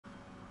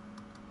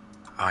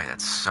Oh,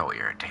 that's so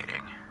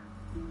irritating.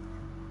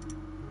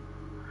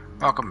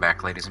 Welcome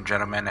back, ladies and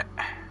gentlemen.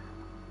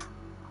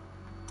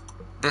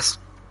 This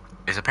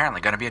is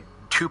apparently going to be a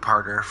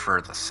two-parter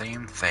for the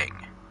same thing.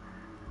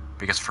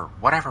 Because for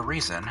whatever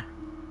reason,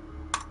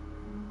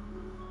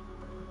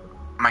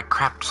 my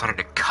crap decided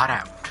to cut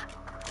out.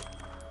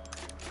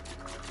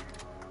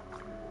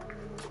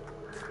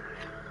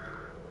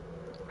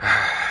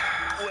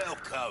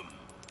 Welcome.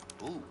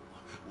 Ooh,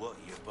 what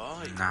you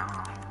buying? No.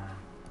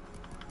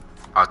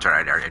 Oh, it's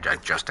alright, I already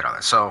adjusted all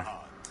this. So,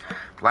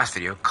 the last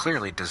video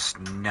clearly does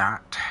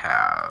not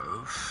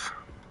have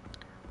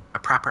a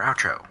proper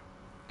outro.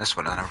 This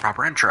one doesn't have a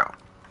proper intro.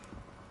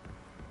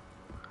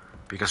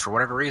 Because for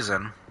whatever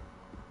reason,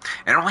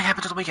 and it only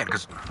happened to the weekend,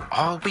 because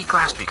all week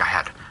last week I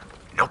had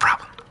no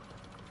problem.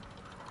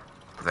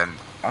 But then,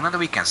 only on the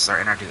weekends they're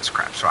starting to do this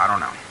crap, so I don't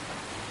know.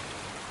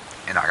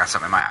 And I got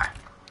something in my eye.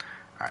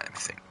 Alright, let me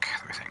think.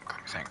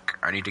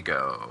 I need to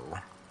go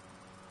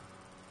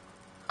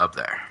up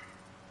there.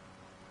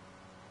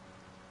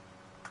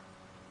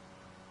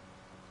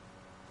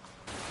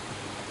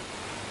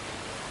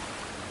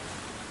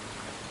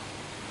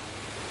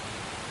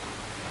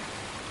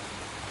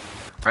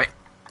 Right?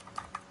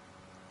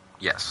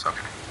 Yes, okay.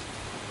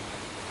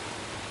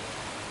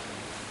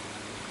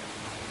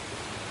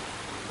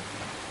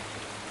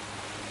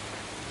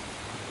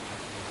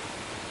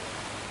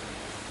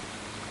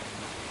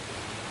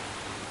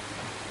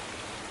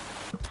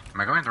 Am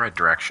I going in the right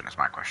direction is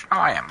my question. Oh,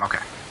 I am, okay.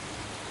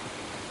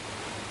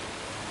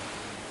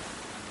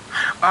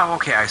 Oh,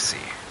 okay, I see.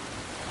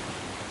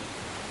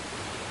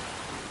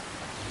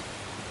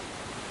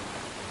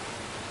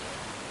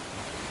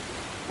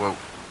 Whoa.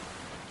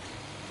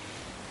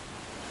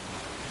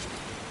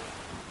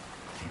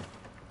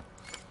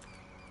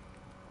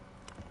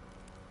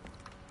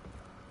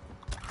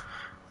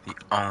 The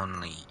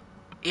only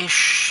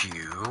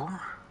issue...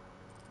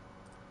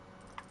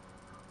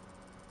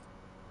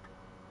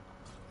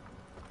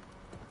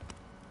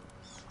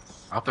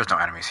 I hope there's no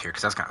enemies here,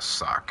 because that's gonna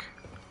suck.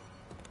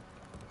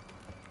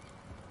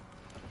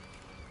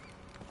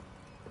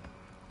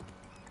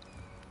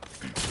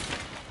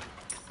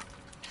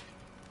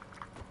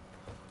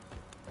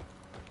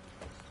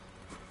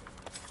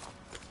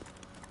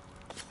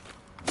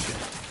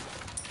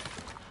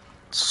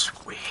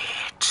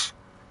 Sweet.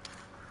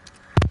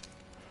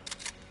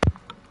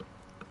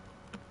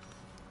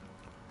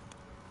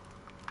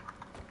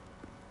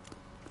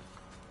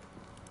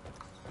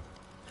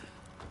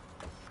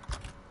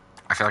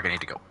 I feel like I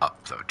need to go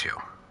up, though, too.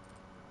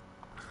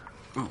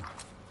 Ooh.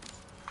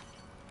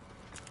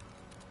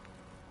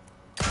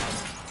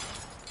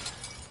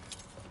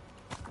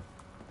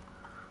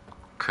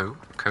 Cool.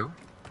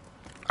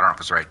 I don't know if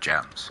it's the right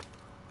gems.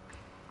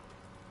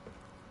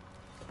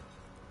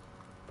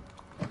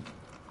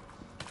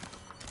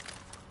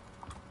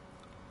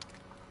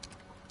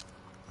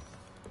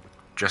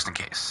 Just in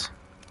case.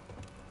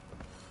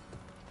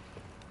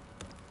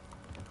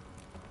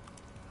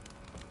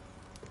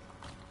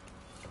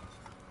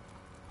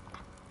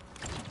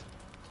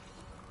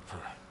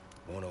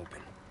 Won't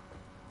open.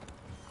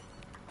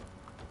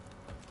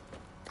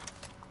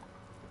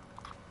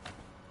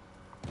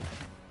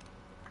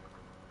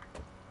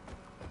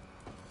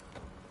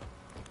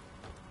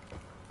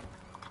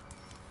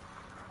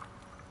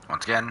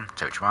 Once again,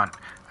 say what you want.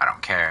 I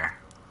don't care.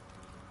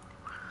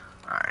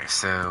 Alright,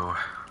 so...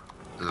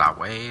 La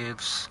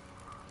waves.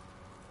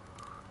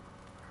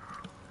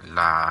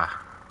 La...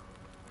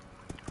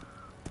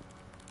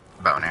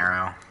 bow and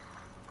arrow.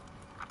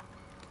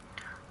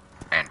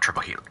 And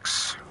triple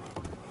helix.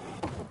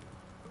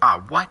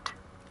 Ah, what?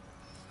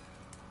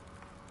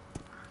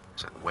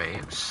 Is it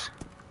waves?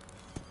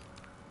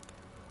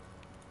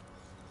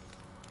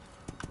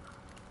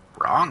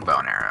 Wrong bow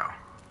and arrow.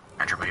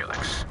 And triple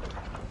helix.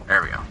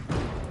 There we go.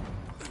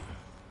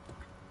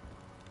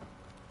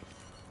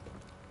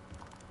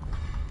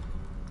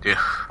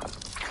 Ugh.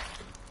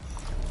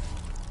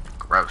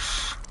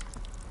 Gross.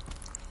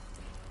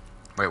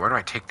 Wait, where do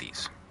I take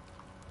these?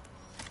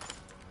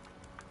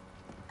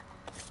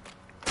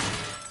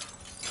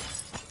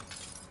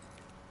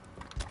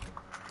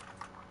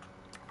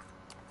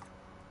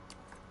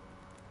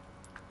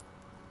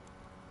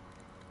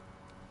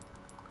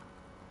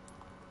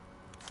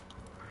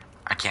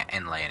 I can't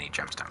inlay any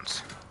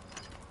gemstones.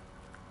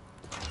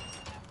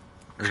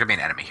 There's gonna be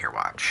an enemy here,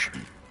 watch.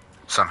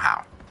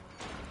 Somehow.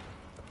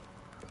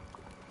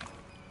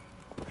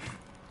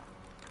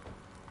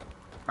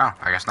 Oh,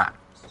 I guess not.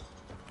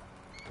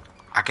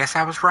 I guess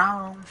I was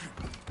wrong.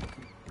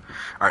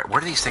 Alright, where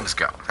do these things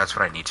go? That's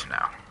what I need to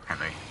know. Let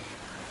me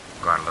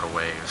go out a little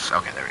ways.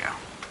 Okay, there we go.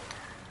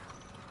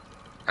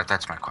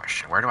 That's my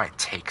question. Where do I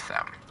take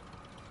them?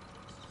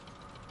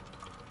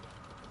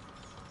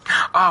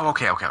 Oh,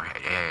 okay.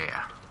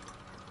 Yeah.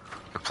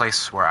 The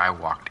place where I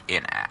walked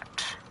in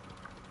at.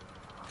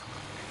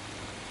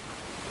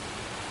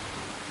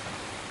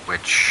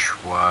 Which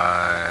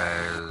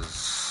was...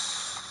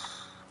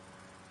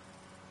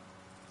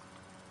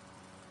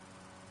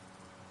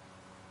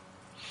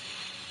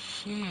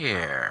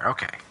 here.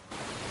 Okay.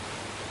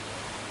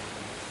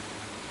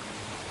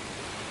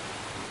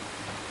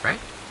 Right?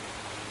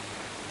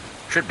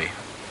 Should be.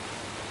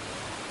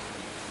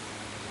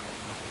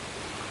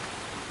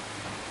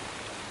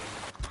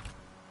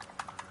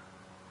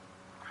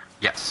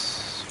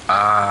 Yes.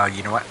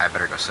 You know what? I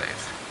better go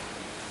save.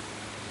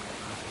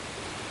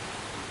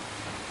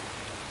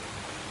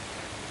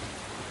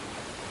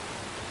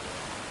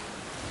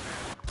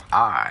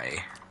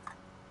 I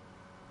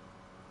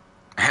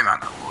am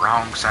on the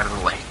wrong side of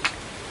the lake.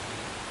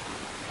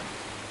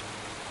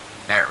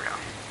 There we go.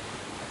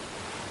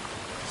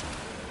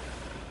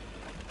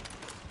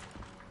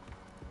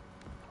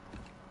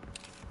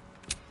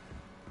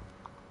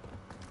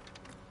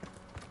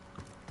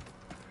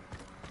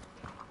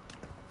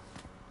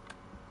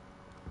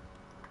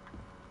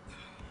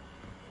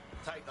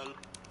 Take a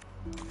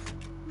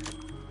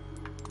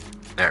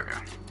There we go.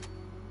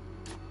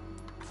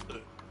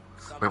 look.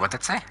 Wait, what'd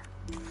that say?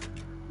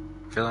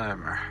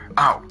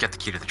 Oh, get the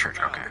key to the church.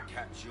 Okay.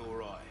 Catch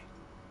your eye.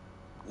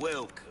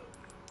 Welcome.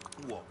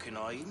 What can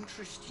I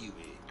interest you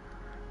in?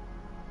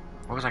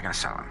 What was I gonna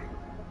sell him?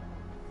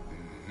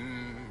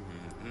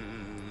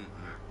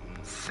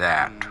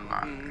 That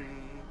one.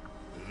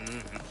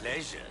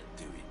 Pleasure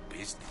doing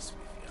business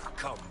with you.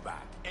 Come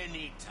back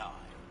anytime.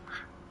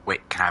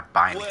 Wait, can I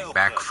buy anything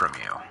back from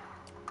you?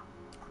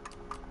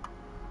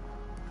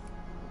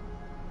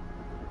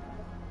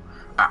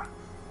 Oh.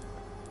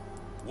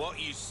 What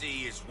you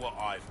see is what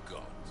I've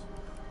got.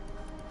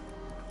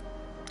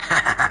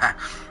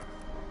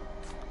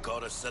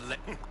 Gotta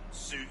select.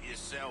 Suit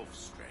yourself,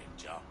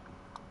 stranger.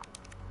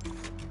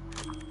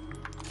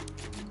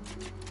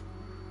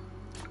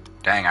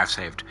 Dang, I've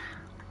saved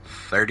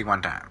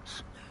 31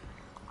 times.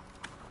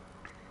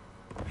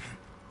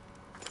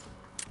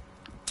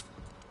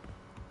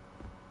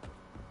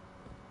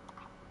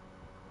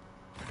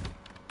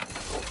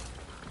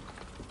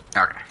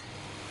 Okay.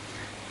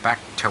 Back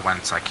to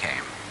whence I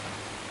came.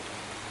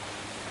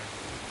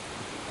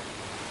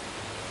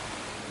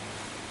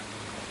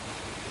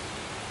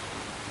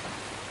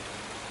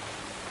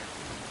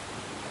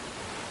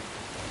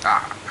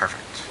 Ah,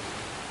 perfect.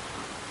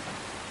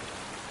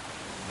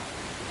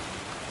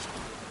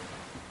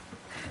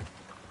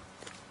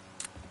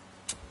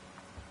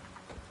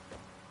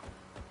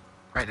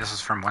 Right, this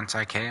is from whence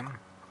I came?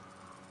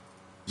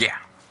 Yeah.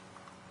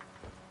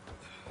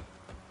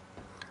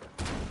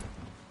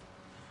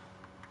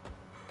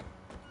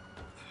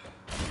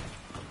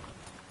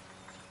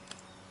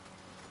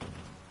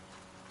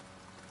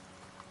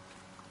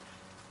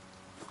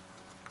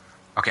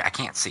 Okay, I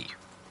can't see.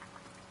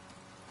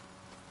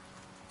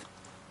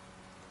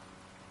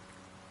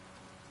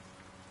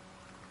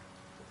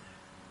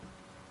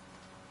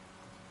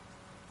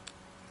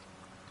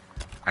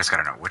 I just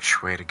gotta know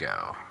which way to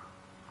go.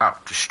 Oh,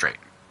 just straight.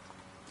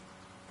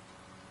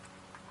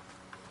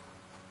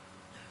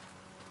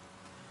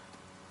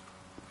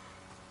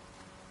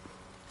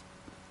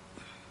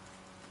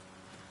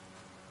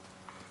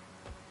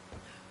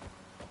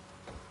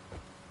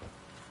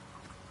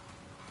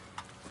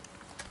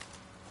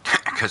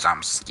 Because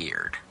I'm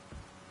scared.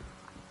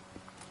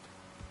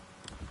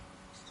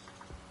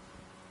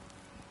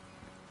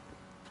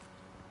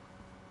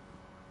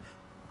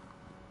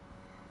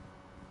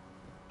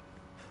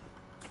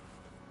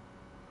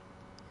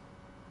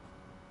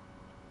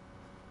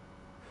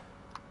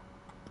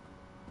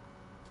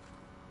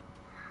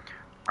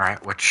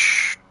 Alright,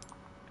 which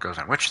goes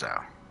on which,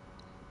 though?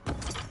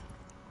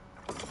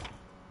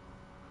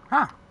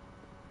 Huh.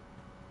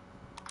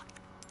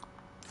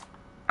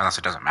 Unless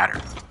it doesn't matter.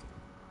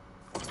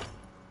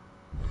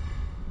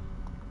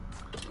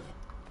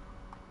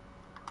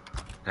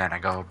 Then I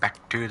go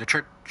back to the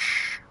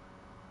church.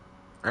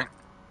 Right?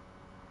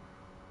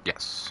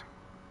 Yes.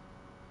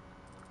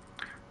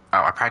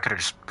 Oh, I probably could have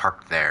just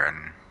parked there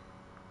and...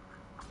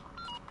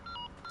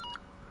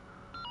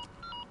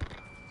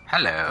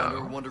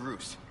 Hello. One to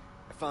roost.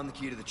 I found the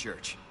key to the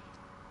church.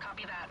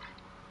 Copy that.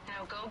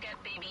 Now go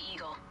get Baby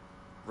Eagle.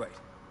 Right.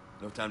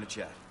 No time to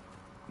chat.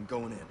 I'm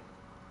going in.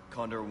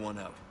 Condor 1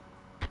 out.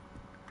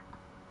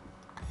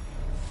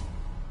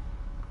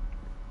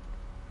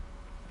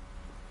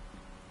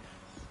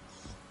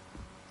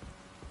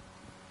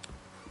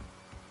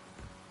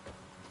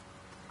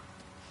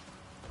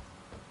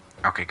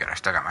 Okay, good. I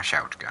still got my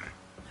shotgun.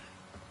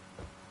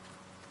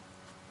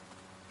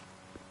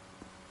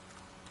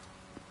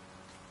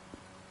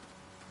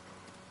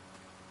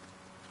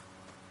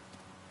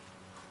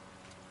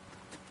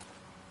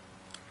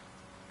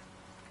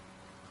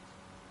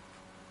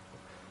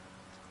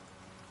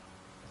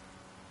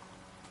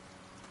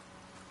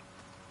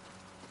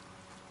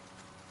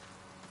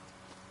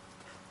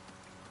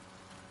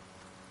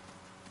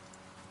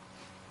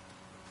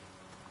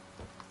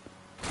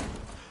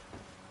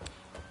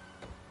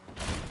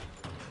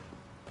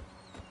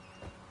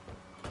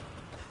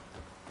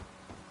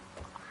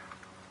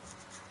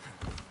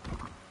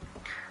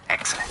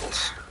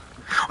 Excellent.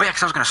 Oh yeah,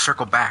 because I was going to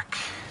circle back.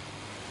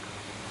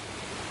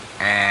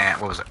 And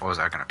what was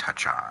I going to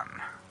touch on?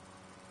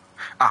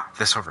 Ah,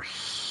 this over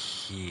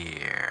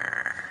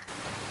here.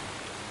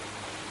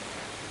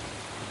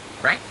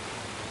 Right?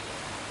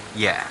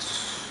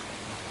 Yes.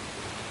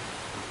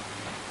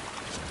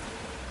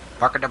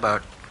 Park the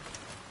boat.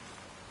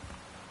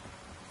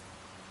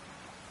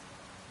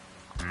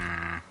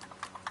 I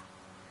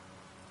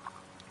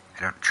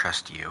don't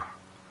trust you.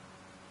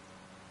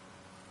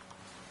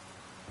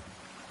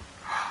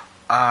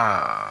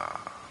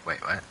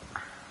 Wait, what?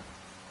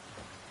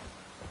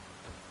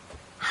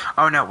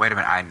 Oh no, wait a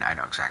minute, I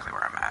know exactly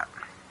where I'm at.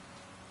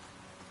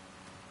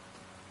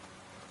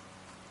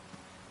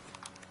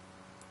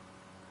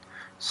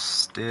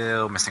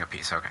 Still missing a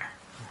piece, okay.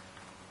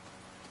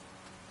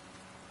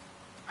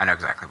 I know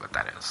exactly what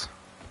that is.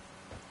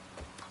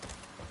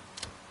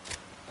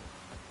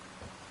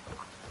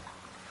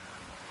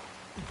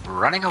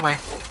 Running away.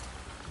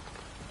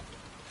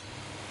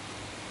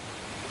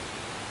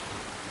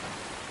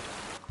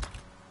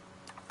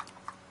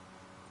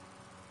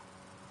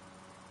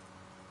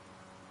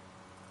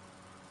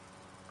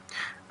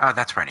 Oh,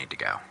 that's where I need to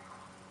go.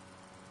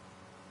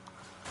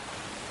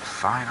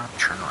 Final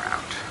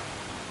turnaround.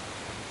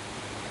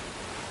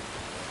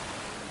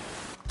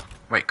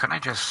 Wait, couldn't I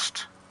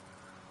just...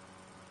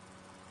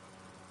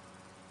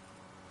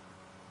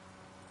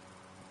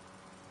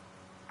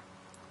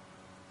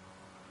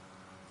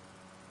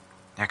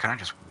 Yeah, can I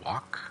just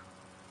walk?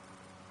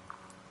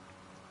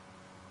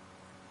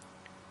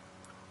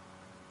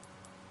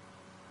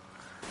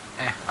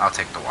 I'll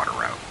take the water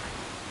route.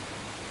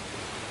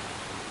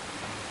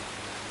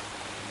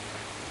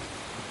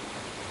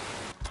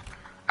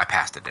 I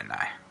passed it, didn't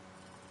I?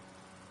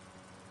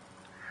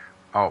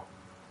 Oh,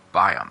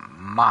 by a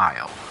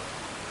mile.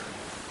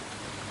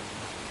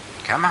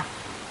 Come on.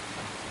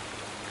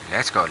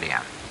 Let's go,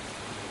 Leon.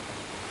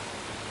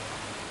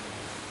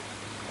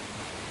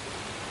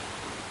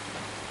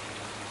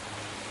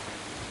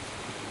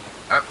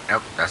 Oh,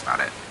 nope, that's not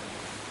it.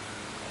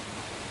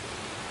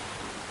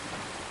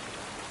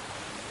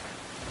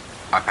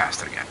 I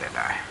passed it again, didn't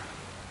I?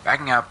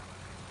 Backing up.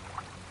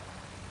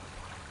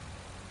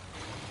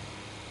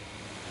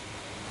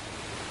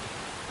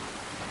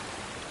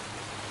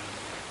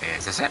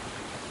 Is this it?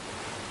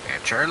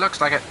 It sure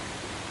looks like it.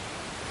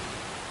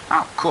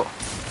 Oh, cool.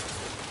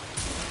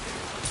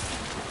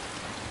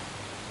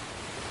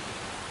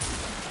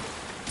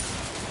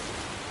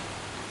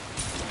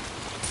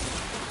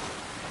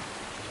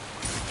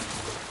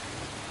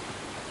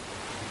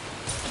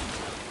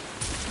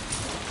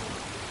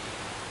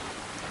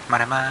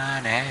 Money,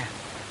 money.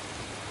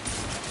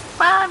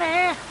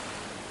 Money.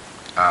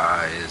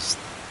 Is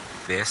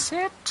this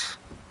it?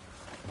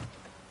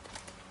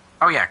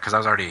 Oh yeah, because I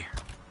was already...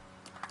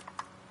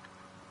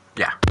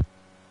 Yeah.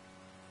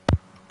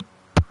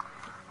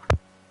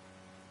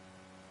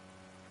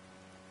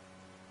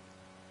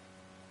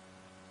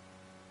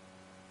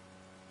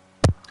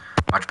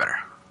 Much better.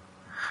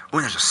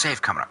 Ooh, there's a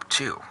save coming up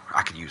too.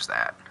 I could use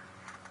that.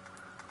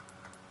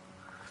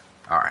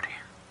 Alrighty.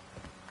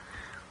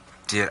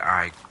 Did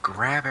I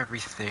grab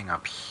everything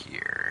up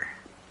here?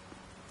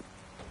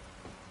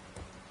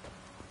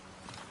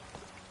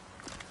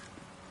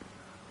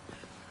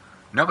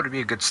 No, but it'd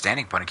be a good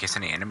standing point in case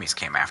any enemies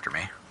came after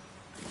me.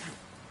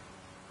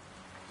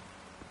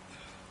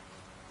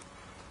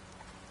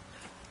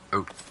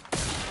 Oh.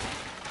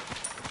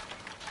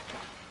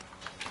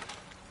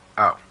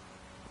 Oh.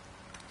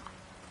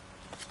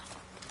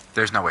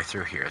 There's no way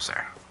through here, is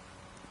there?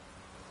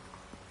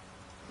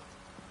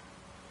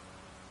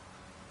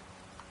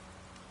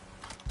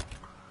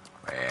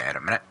 Wait a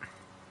minute.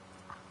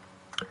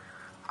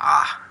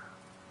 Ah.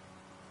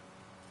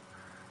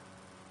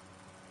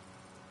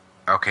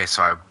 Okay,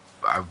 so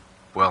I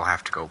will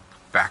have to go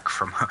back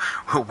from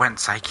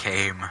whence I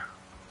came.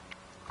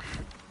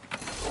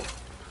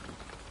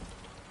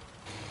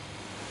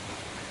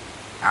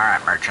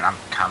 Alright, merchant, I'm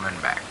coming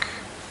back.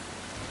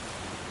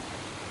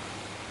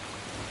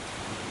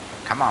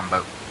 Come on,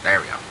 boat. There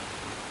we go.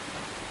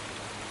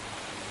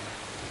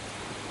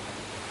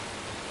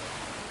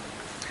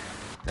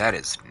 That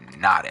is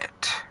not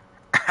it.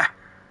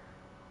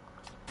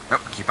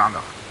 Nope, keep on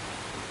going.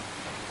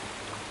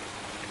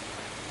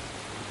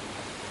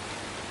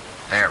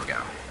 There we go.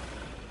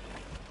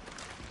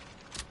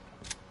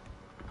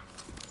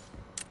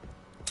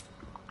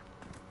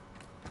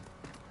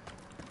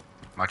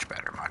 Much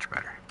better, much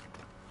better.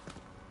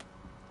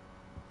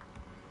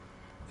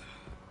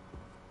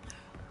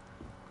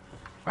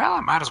 Well, I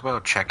might as well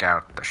check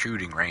out the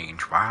shooting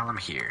range while I'm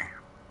here.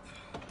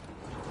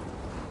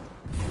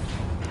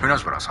 Who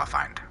knows what else I'll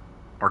find?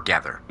 Or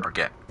gather, or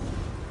get.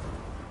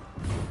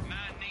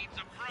 Man needs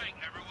a break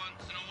every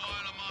once in a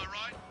while, am I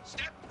right?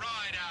 Step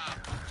right up.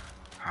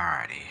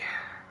 Alrighty.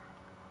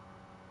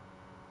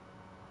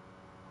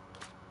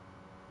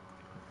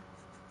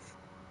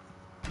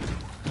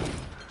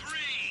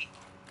 Three,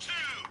 two,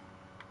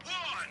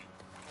 one,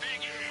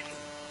 begin.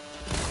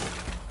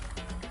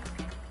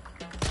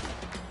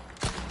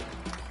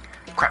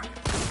 Crap.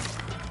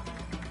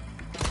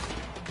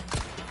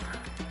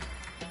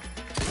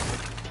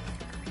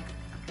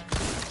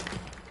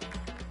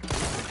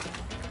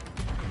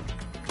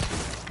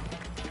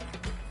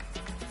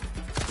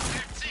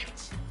 That's it.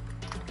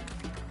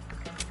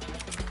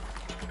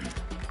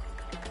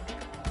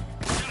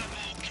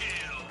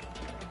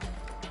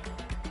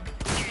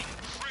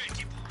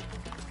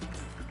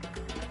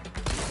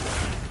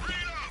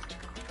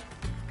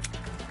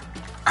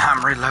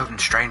 I'm reloading,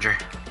 stranger.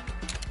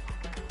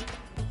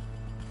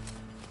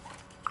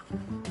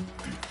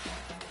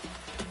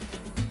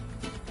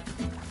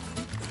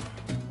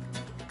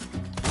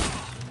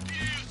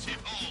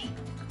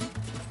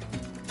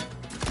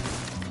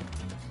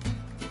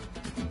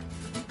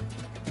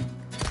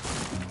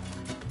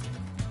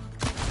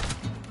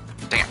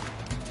 Damn.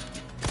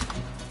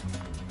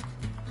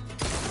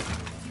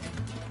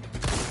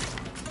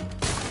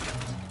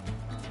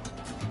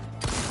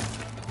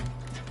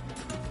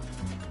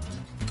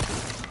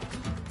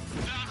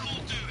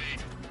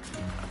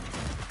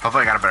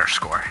 Hopefully I got a better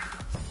score.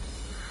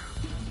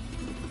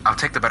 I'll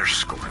take the better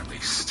score at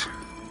least.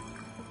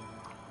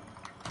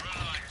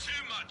 Rely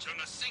too much on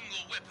a single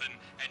weapon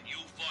and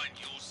you'll find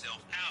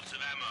yourself out of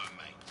ammo,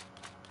 mate.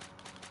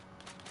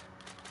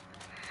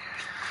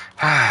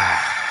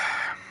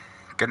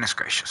 Goodness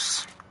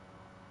gracious.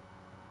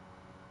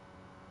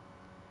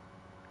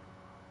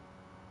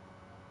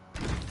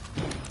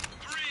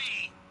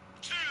 Three,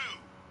 two,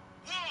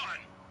 one,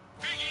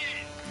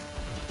 begin!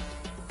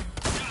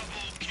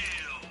 Double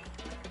kill!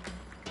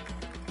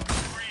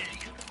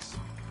 Brilliant!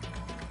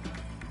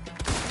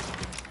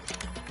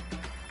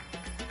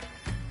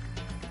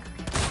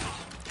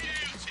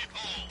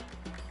 Beautiful!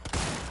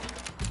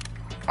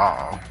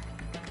 Uh-oh.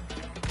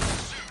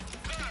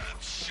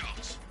 Superb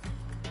shot!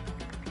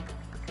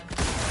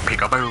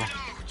 Peekaboo. Reload!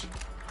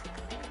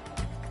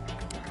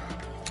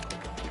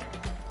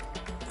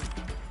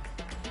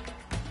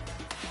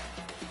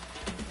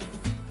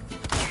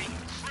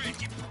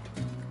 Incredible!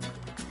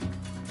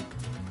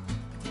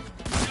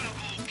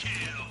 Double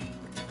kill!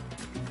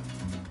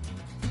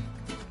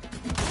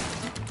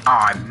 Oh,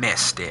 I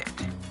missed it.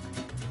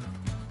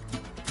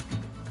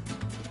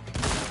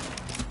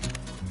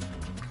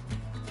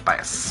 By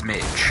a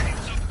smidge. It's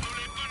a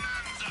bullet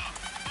bonanza!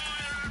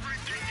 Fire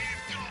everything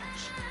you've got!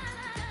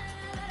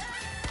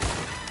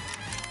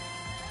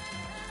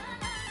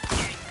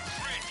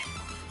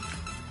 Incredible!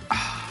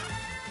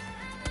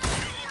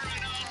 You're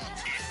an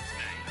artist,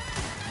 mate!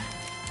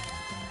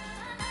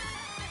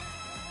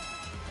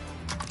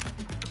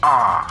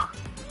 Ah,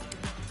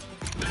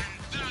 And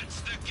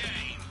that's the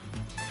game!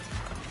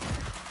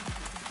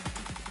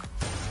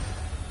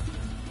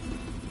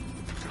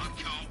 I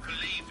can't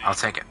believe it! I'll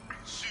take it.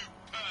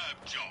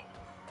 Superb job!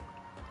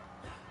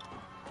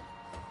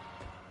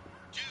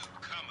 Do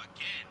come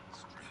again,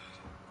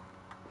 Street.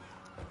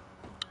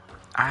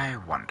 I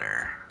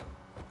wonder.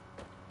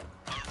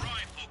 A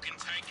rifle can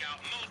take out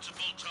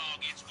multiple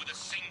targets with a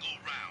single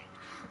round.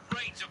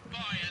 Rate of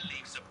fire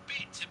leaves a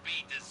bit to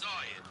be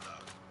desired,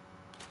 though.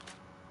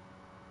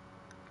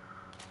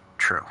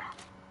 True.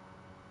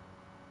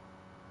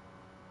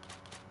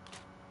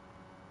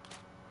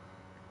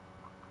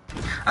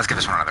 Let's give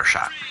this one another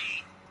shot.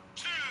 3,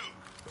 2,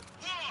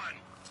 1,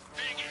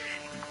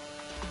 begin!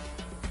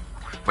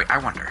 Wait, I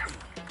wonder.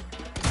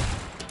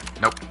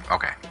 Nope.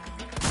 Okay.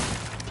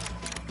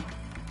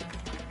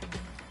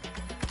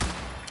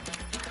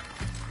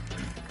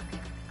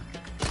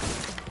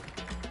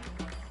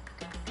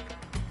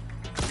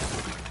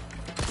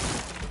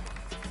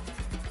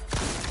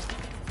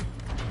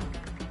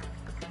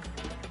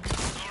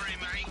 Sorry,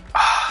 mate.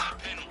 A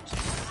penalty.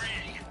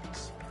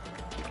 Brilliant.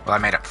 Well, I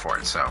made up for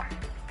it, so.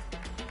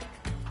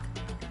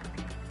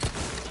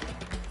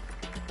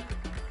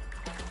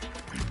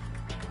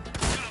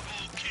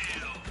 Double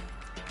kill.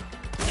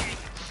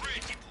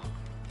 Incredible.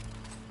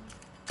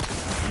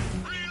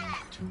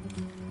 Reload.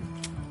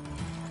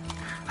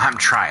 I'm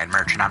trying,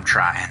 Merchant. I'm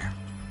trying.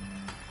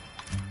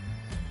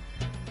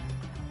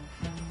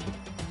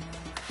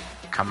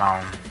 Come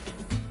on.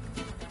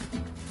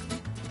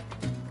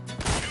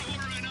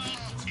 You're an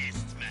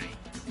artist, mate.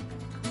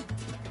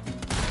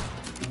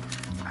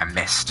 I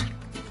missed.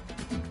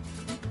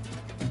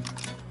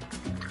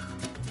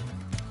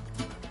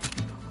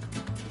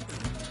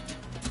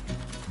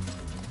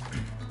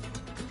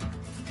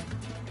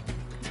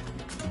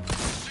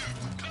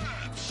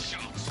 Superb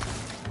shot.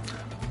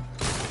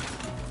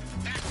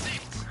 That's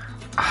it.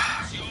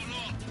 It's your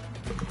lot.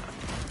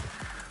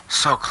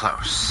 So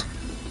close.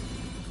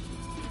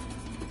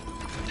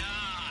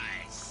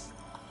 Nice.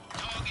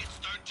 Targets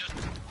don't just.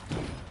 3,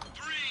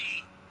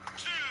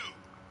 2,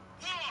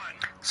 1.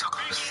 So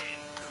close. Begin.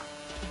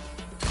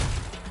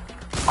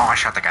 Oh, I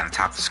shot the guy in the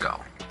top of the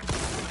skull.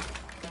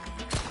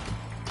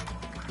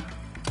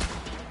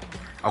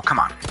 Oh, come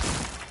on.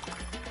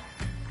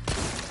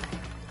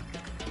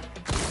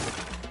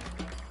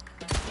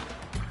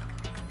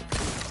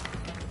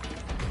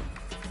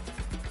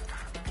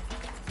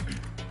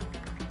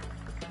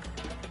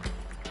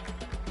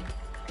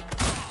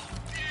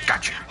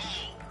 Gotcha.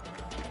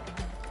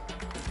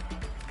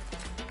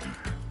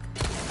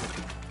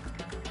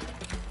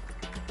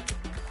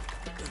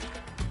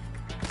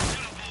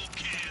 Double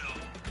kill.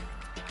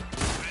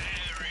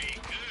 Very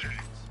good.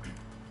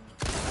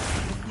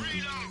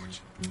 Reload.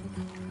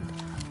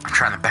 I'm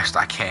trying the best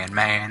I can,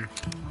 man.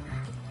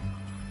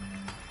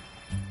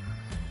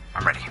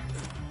 I'm ready.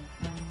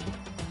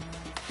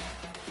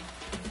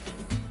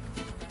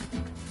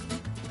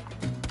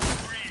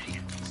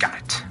 Brilliant. Got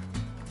it.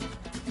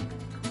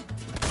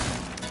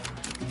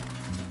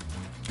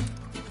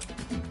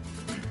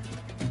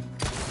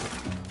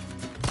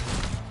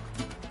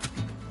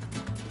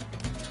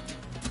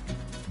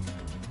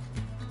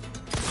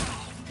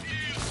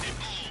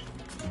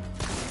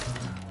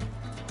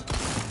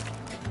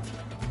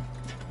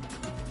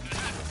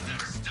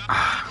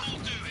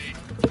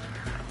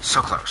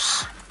 So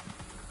close.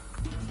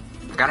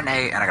 Got an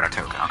A and I got a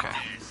token. Okay.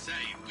 Say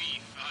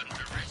we've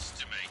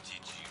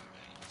underestimated you,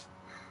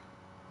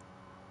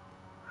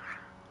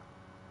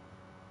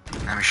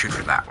 mate. Let me shoot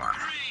for that one. 3,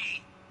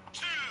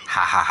 2,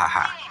 Ha ha ha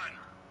ha.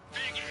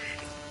 1. Begin.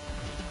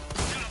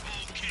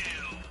 Double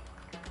kill.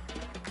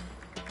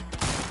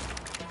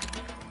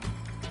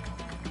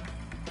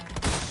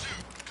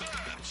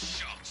 Superb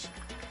shot.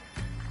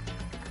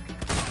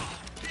 Oh,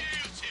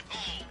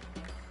 beautiful.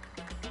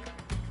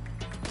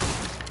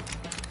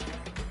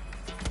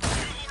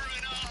 You're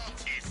an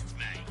artist,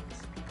 mate.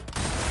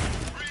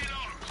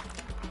 Reload.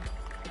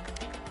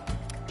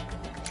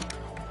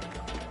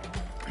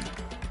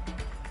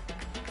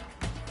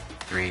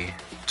 3,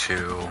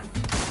 2.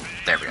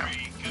 There we go.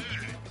 Very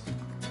good.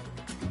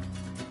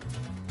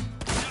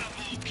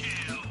 Double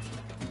kill.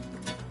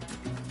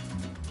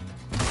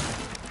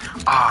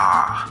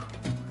 Ah.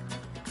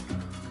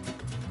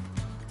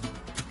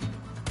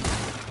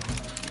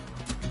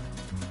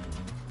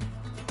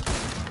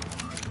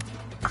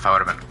 If I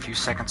would have been a few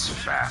seconds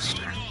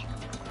faster.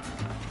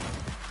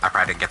 I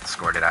probably didn't get the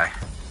score, did I?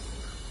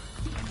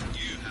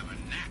 You have a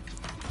knack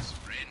for this,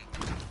 friend.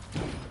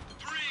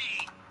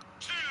 3,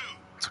 2,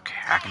 It's okay.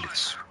 I can do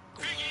this.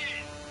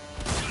 begin.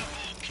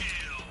 Double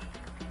kill.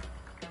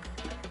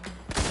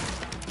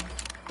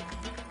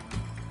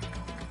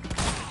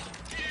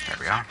 There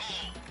we go.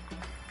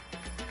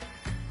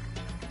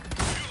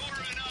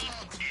 You're an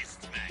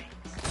artist, mate.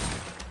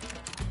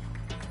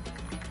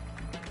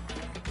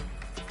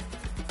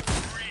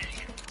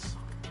 Brilliant.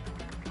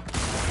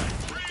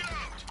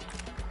 Reload.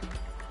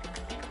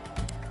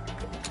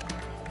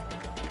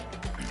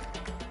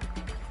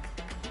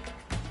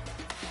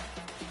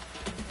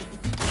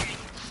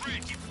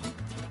 Incredible.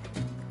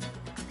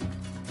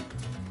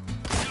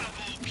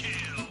 Double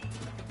kill.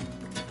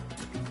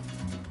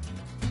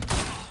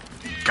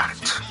 Got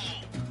it.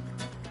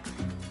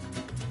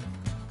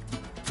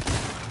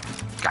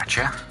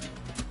 Gotcha.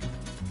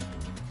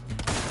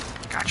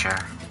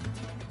 Gotcha.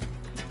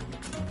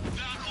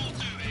 That'll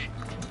do it.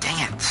 Dang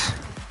it.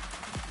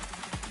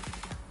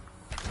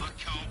 I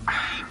can't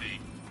believe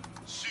it.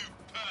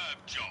 Superb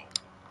job.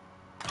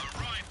 A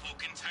rifle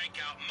can take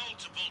out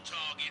multiple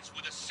targets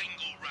with a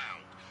single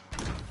round.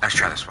 Let's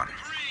try this one. 3,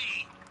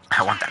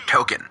 I want that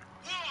token. 1,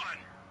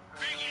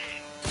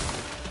 begin.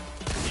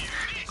 You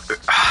missed.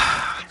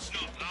 It's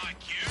not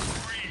like you.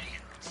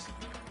 Brilliant.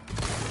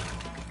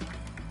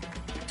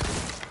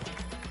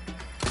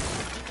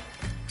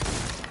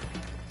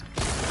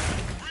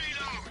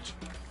 Reload.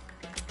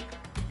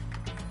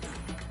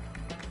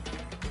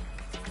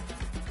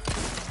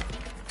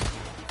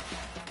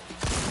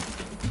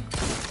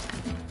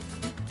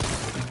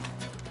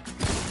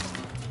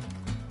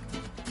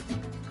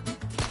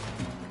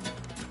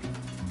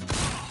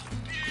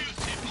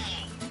 Beautiful.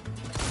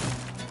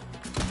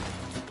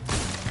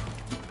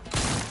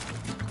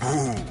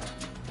 Ooh.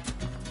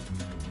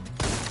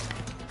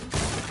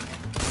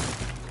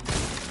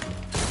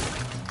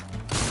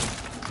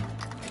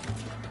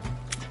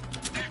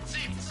 That's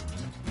it.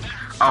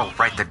 That's Oh,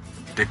 right,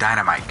 the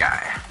dynamite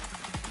guy.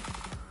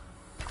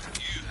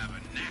 You have a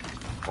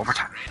knack. One more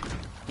time.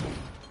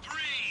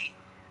 3,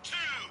 2,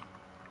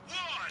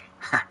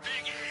 1,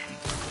 begin.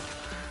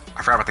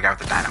 I forgot about the guy with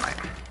the dynamite.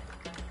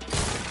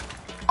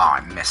 Oh,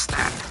 I missed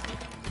that.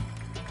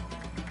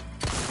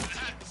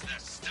 That's the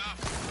stuff.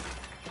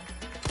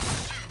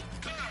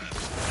 Superb.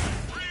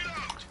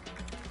 Reload.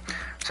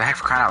 So heck,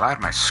 for crying out loud,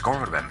 my score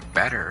would have been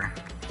better.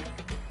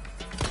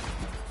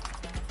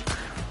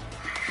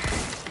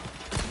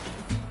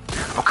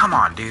 Oh, come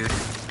on, dude. You're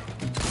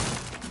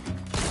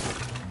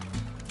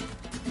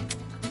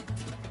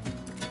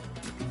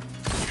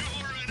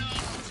an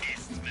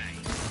artist,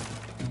 mate.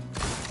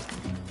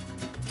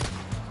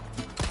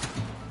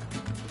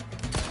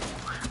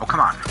 Oh, come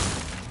on.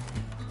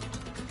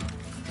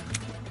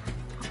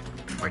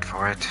 Wait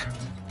for it.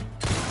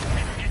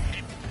 Let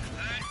the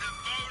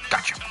bonus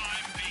Gotcha. time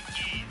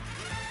begin.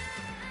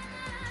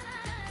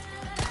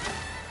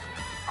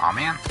 Aw,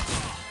 man.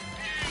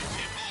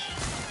 Beautiful.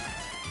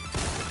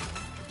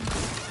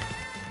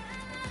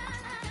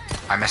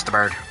 I missed the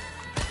bird.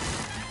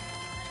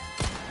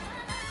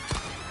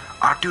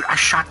 Oh, dude, I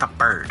shot the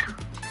bird.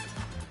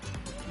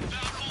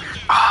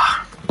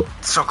 Ah,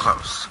 so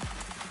close.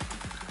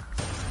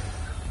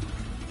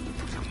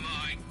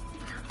 My,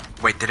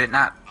 Wait, did it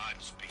not? I'm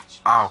speechless.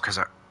 Oh, because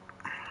I...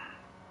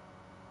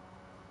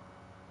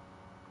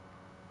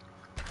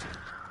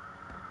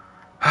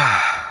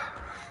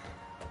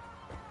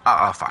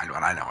 I'll find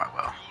one. I know I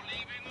will. You're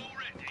leaving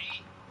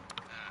already?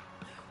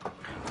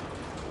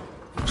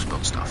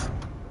 Spilled stuff.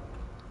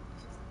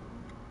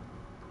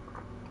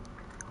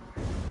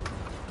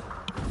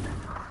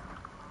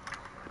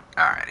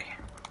 Alrighty.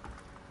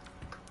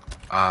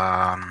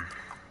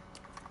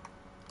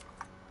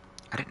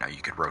 I didn't know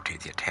you could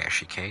rotate the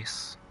attaché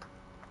case.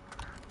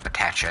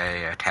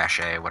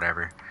 Attaché,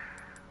 whatever.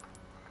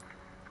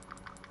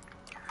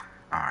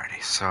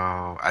 Alrighty,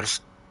 so I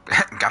just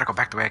gotta go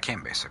back the way I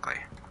came, basically.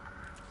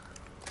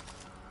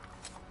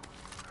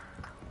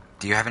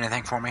 Do you have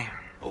anything for me,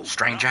 Oh,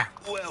 stranger?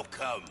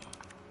 welcome.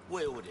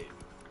 Well then,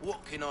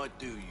 what can I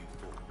do you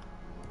for?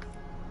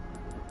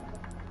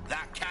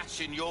 That cash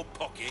in your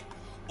pocket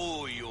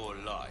or your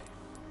life?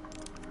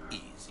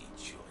 Easy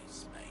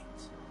choice,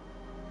 mate.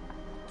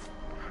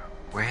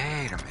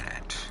 Wait a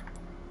minute.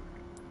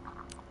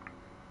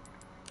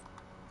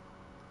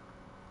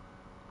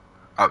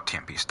 Oh,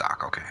 TMP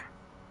stock, okay.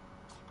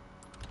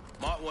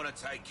 Might want to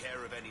take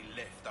care of any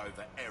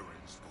leftover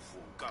errands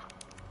before go.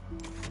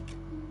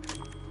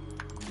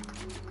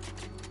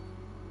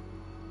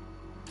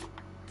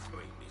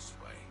 Going this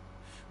way.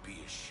 Be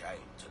ashamed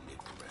to live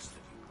the rest of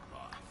your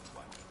life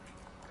wondering,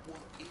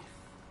 what if?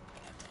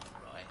 Am I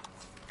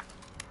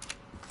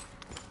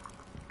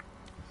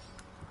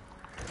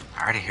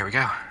right? Alrighty, here we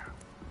go.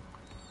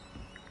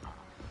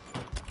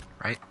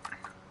 Right?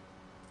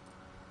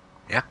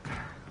 Yep.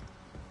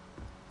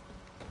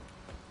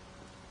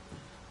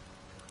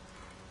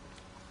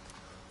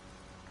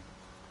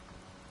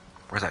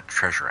 Where's that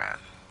treasure at?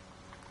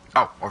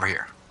 Oh, over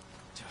here.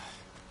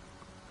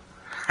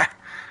 I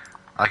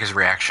like his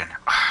reaction.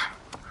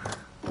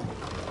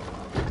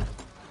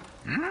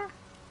 Hmm?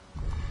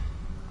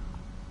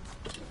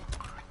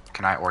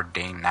 Can I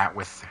ordain that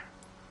with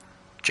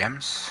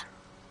gems?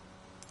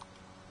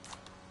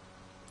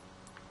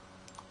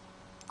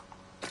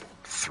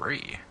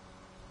 3.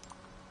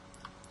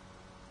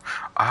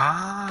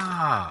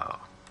 Oh.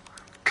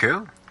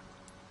 Cool.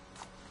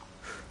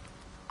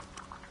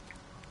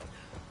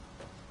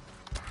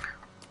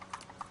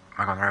 Am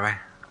I going the right way?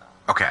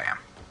 Okay, I am.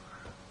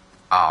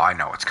 Oh, I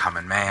know what's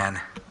coming, man.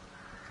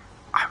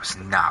 I was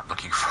not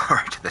looking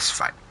forward to this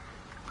fight.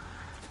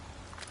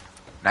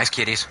 Nice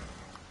kitties.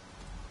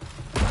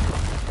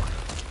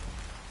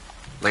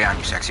 Leon,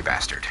 you sexy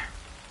bastard.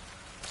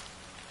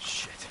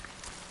 Shit.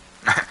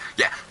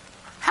 Yeah.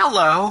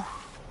 Hello.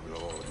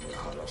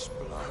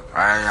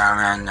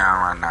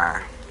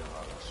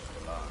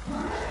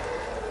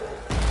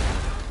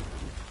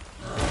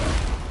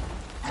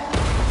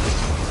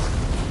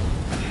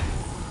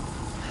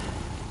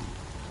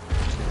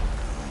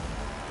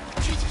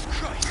 Jesus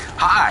Christ.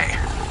 Hi.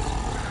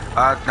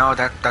 No,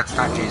 that's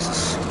not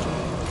Jesus.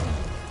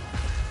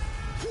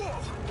 Whoa.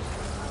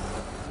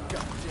 God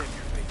damn, you're a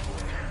big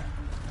boy.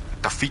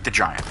 Defeat the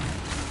giant.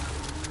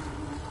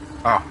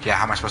 Oh, yeah,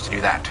 how am I supposed to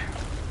do that?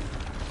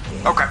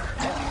 Okay.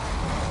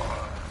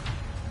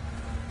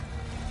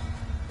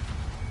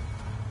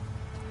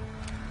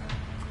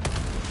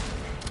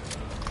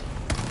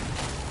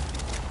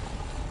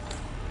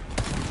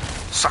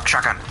 Suck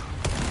shotgun.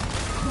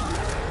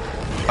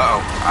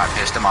 Uh-oh, I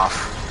pissed him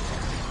off.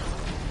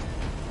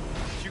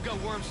 You got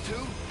worms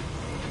too?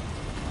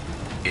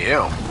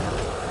 Ew.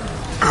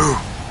 Ooh.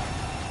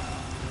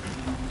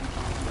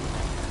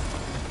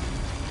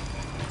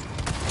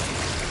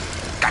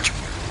 Gotcha.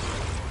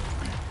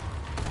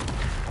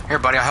 Here,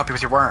 buddy, I'll help you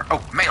with your worm.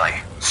 Oh,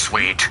 melee.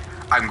 Sweet.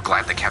 I'm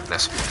glad they kept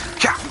this.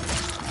 Yeah.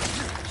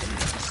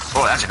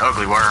 Oh, that's an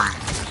ugly worm.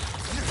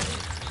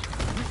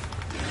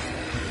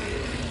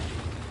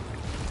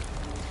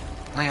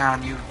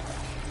 Leon, you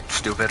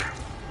stupid.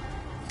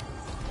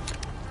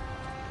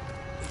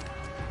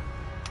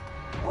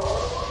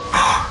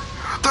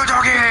 The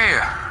doggy!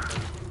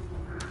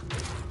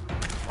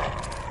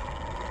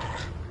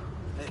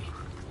 Hey,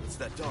 it's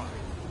that dog.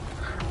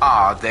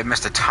 Aw, they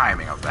missed the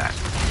timing of that.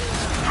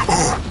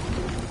 Oh!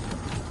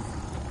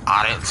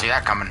 I didn't see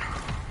that coming.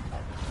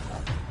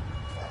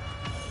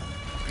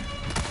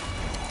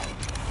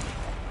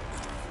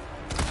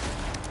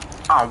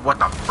 Oh, what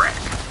the frick?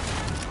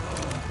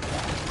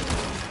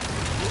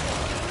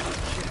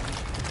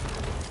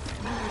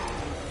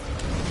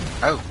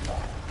 Oh.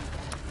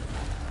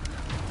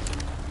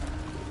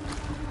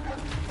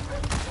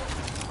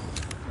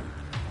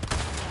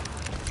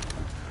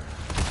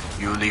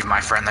 You leave my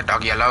friend the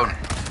doggy alone.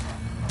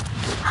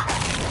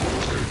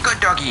 Good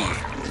doggy.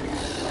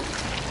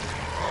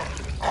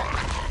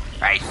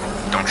 Hey,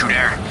 don't you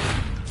dare.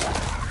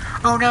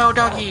 Oh no,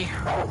 doggy.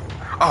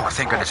 Oh,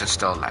 thank goodness it's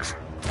still alive.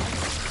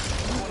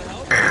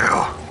 Ew.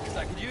 Because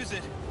I could use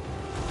it.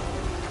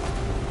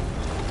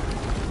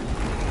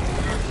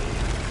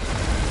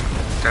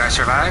 Did I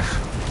survive?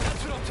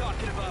 That's what I'm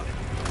talking about.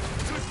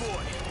 Good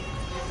boy.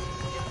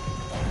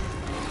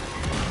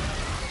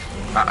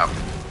 Uh-oh.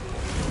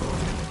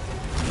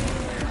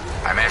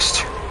 I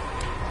missed.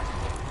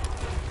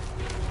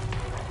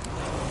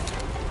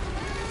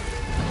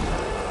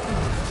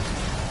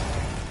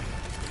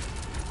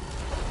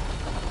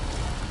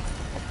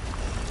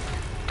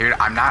 Dude,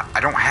 I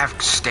don't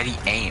have steady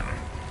aim.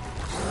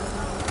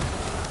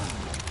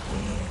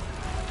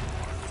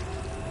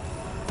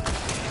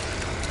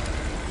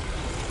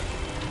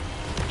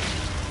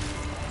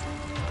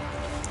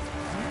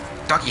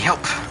 Doggy, help.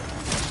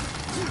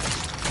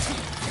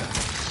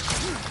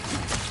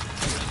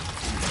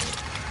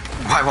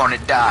 Why won't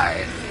it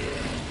die?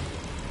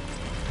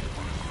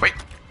 Wait.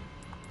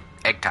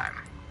 Egg time.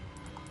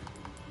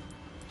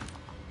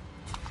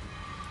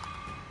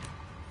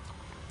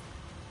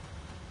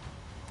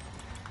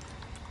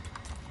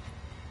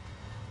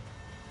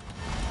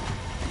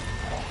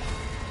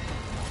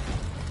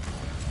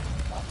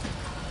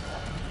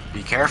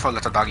 Be careful,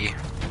 little doggy.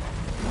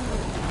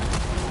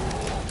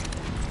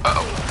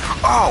 Uh-oh.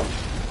 Oh!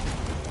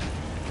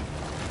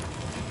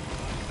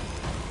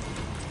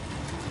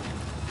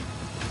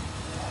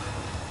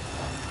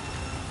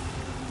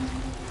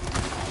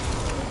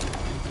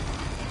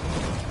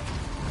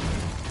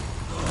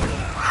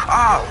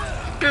 Oh!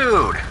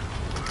 Dude!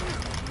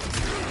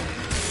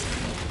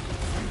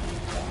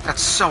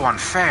 That's so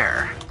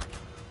unfair.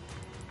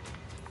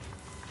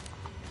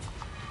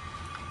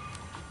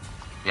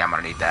 Yeah, I'm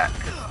gonna need that.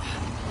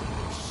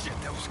 Shit,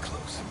 that was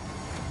close.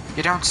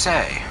 You don't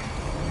say.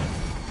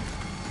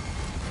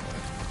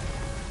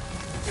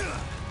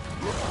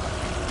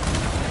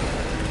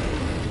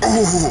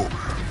 Ooh!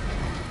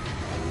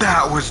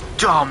 That was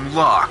dumb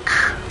luck.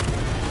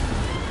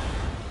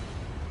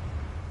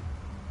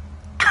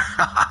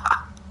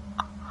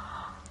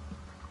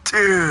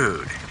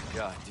 Dude,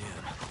 God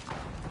damn.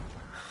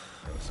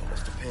 That was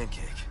almost a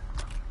pancake.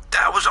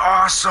 that was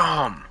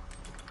awesome.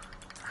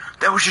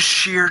 That was just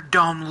sheer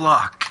dumb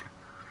luck.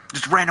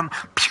 Just random,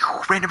 pew,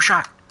 random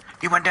shot.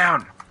 He went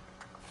down.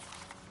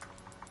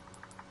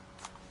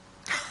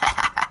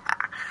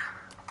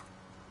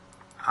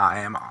 I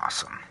am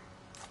awesome.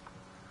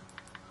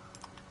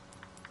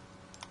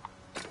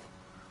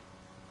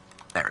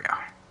 There we go.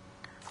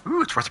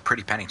 Ooh, it's worth a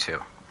pretty penny too.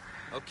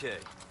 Okay.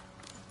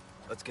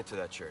 Let's get to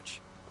that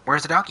church.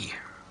 Where's the doggy?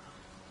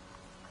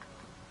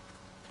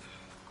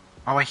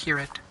 Oh, I hear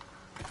it.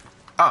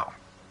 Oh.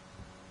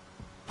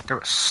 There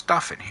was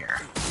stuff in here.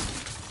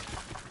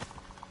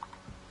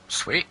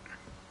 Sweet.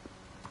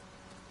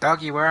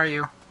 Doggy, where are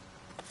you?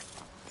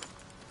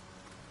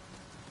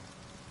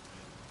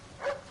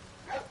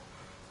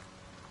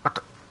 What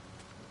the?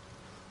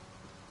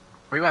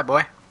 Where you at,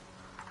 boy?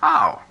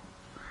 Oh.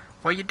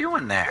 What are you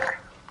doing there?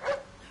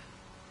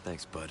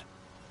 Thanks, bud.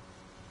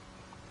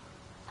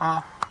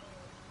 Oh.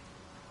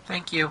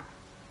 Thank you.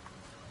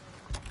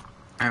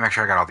 Let me make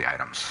sure I got all the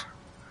items.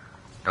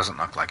 Doesn't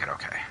look like it,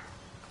 okay.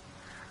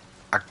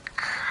 I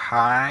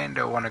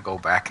kinda wanna go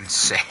back and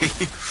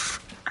save.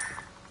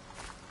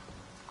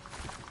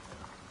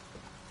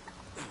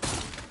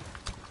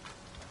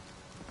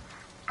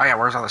 Oh yeah,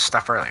 where's all this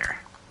stuff earlier?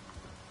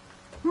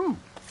 Ooh.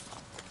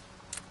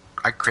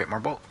 I create more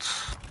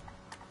bolts.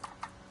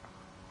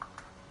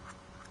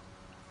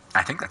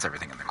 I think that's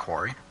everything in the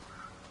quarry.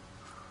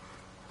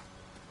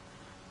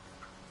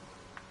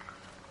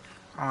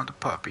 Oh, the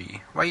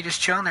puppy. Why are you just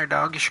chilling there,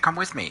 dog? You should come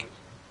with me.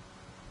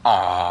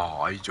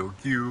 Aw, he's so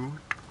cute.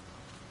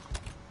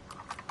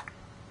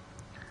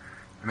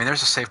 I mean,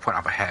 there's a save point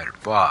up ahead,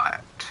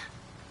 but...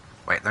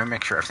 Wait, let me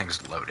make sure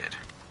everything's loaded.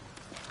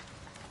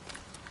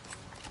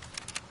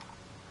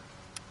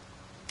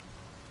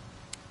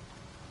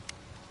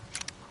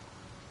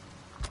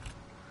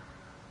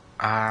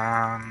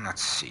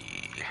 Let's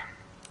see.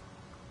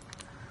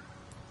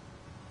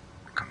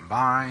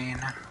 Combine.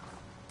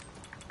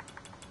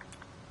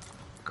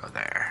 Go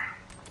there.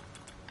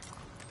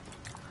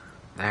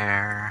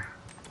 There.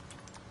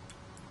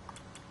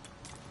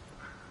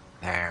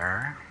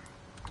 There.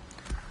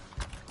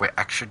 Wait,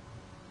 I should...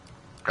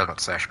 I was about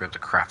to say I should be able to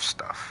craft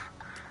stuff.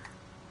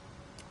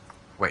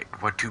 Wait,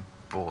 what do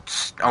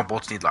bolts... Oh,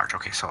 bolts need large.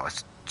 Okay, so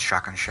let's...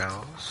 Shotgun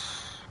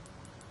shells.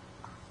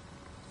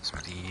 Some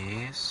of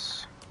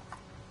these.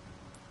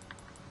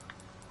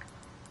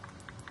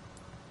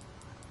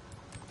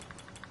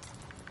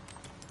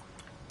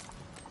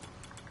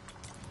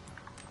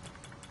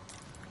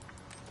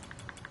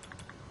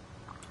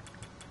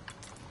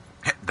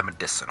 The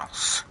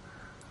medicinals.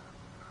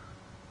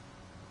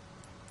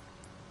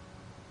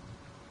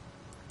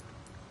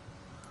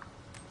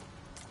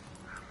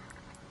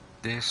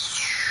 This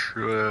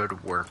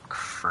should work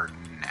for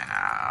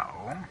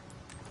now.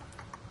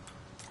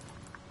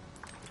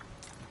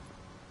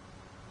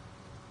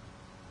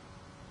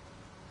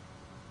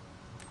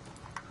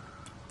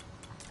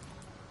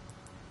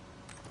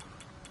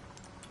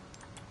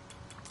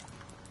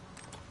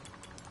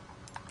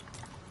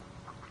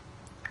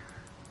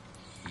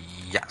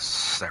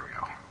 Yes, there we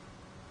go.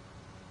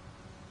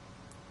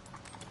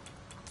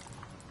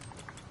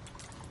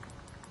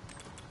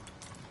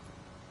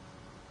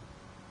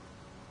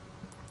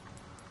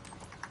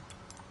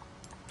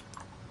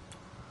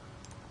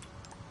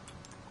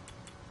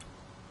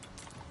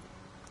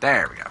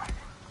 There we go.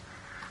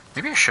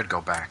 Maybe I should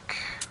go back,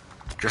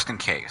 just in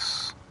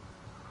case.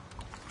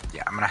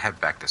 Yeah, I'm gonna head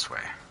back this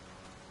way.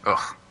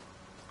 Ugh.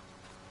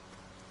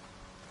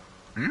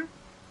 Hmm?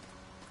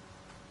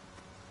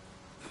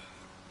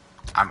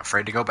 I'm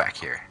afraid to go back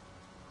here.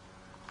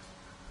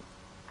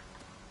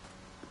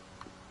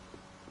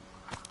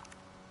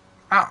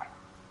 Oh.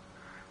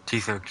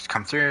 Teeth have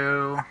come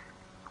through.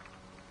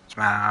 Its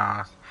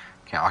mouth.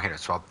 Can't lock it.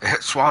 It's swallowed.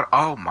 It swallowed.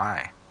 Oh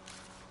my.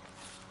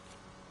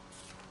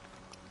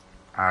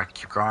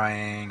 Keep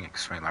growing.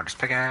 Explain largest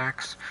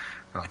pickaxe.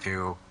 Only a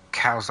few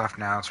cows left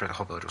now. It's where the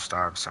whole village will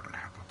starve. Seven.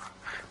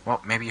 Well,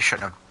 maybe you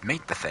shouldn't have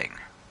made the thing.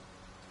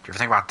 Do you ever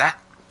think about that?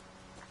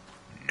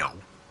 No.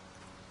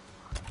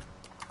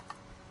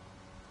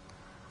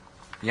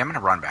 Yeah, I'm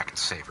gonna run back and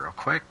save real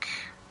quick.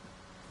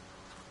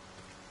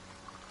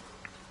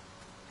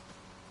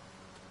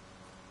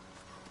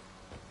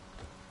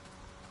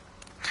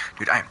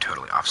 Dude, I am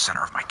totally off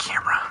center of my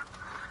camera.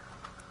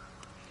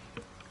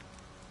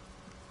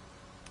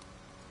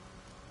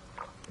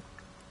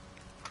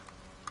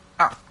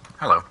 Oh,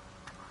 hello.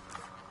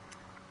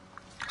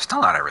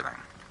 Still not everything.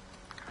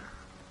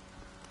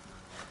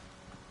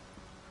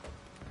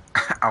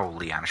 Oh,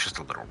 Leon, it's just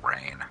a little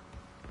rain.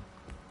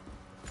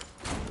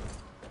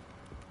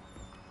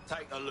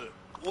 Take a look.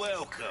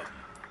 Welcome.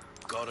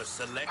 Got a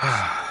selection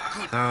of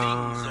good things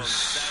on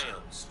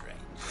sale, stranger.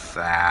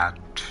 That.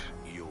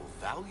 Your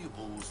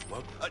valuables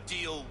won't... A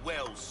deal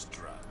well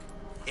struck.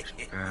 I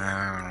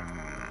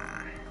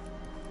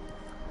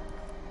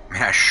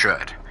mean, I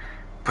should.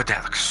 But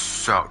that looks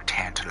so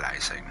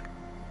tantalizing.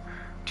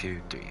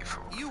 2, 3,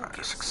 4, You'll 5,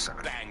 get 6,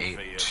 7, bang 8.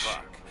 for your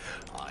buck.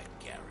 I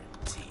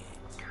guarantee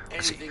it.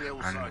 Let's see. Anything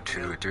else I 1, can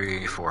 2, help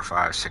 3, you 4,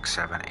 5, 6,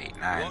 7, 8,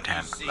 9, What 10,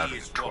 you see 11,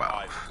 is what 12.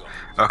 I've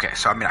got. Okay,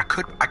 so I mean, I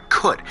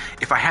could,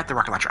 if I had the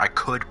rocket launcher, I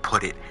could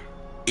put it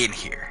in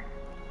here.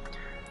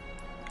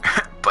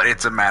 But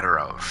it's a matter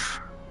of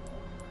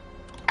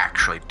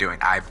actually doing.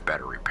 I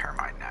better repair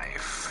my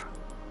knife.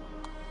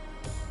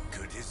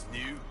 Good as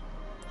new.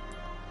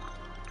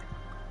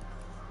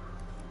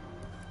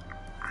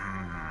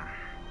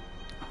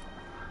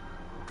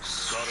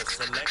 Got a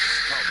select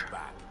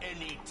comeback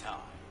anytime.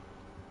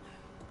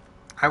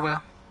 I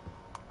will.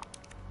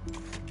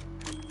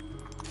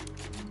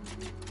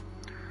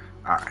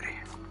 Alrighty.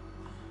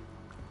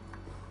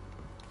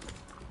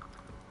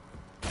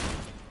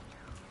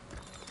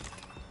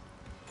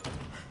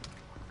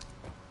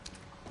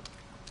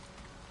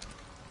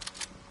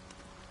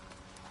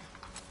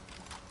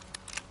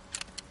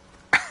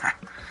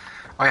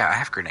 Oh yeah, I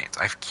have grenades.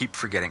 I keep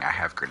forgetting I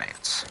have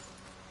grenades.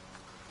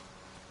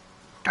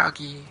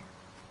 Doggy.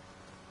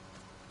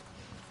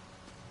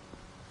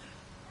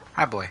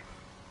 Hi, boy.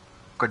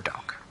 Good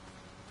dog.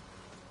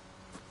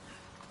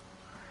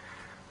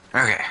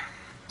 Okay,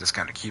 just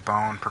gonna keep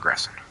on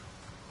progressing.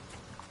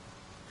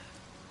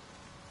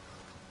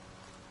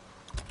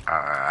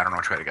 I don't know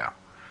which way to go.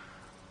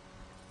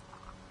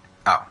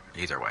 Oh,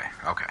 either way.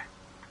 Okay.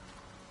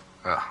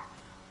 Ugh.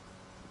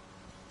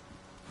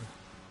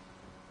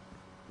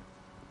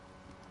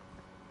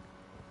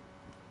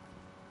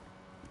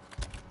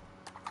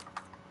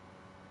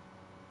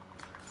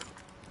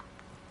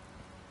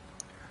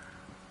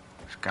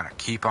 Just gonna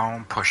keep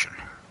on pushing.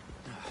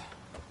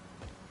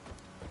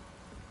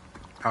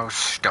 Oh,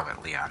 stow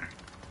it, Leon.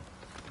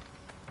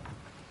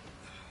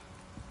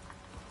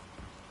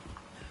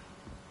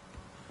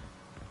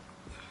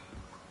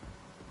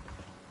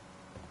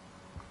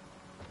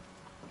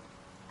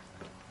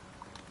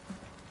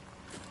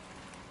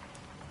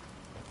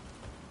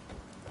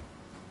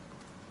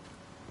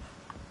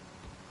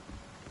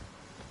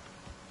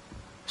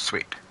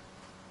 Sweet.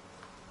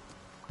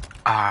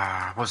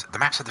 What was it? The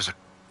map said there's a...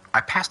 I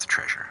passed the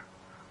treasure.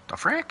 The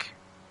frick?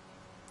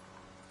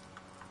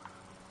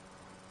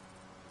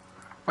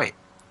 Wait.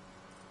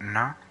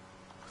 No?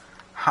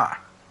 Huh.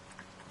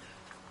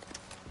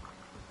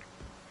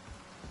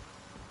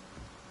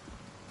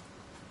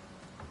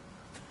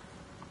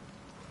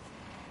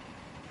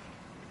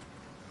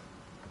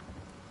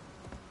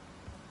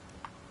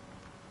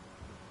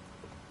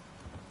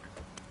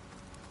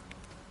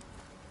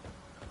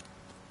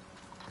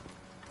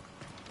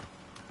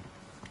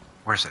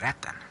 Where's it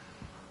at then?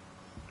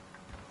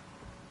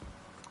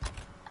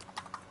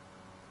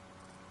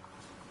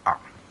 Oh.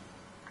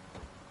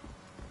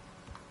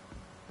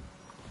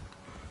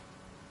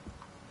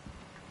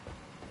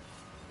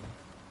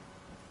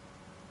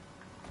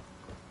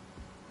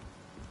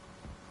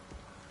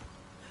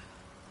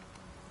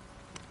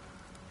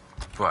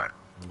 But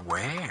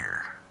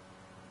where?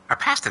 I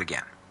passed it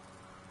again.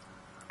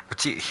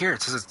 But see, here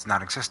it says it's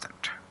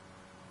non-existent.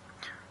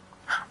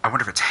 I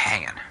wonder if it's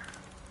hanging.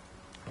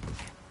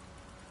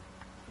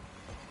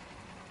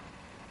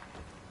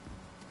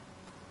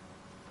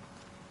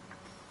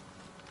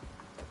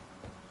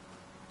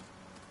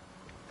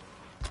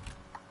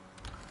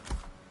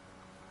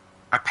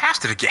 I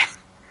passed it again.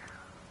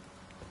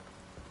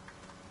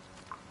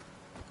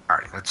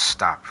 Alright, let's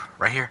stop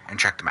right here and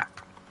check the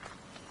map.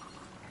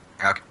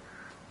 Okay.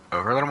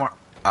 Over a little more.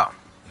 Oh.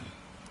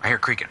 I hear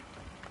creaking.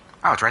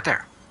 Oh, it's right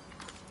there.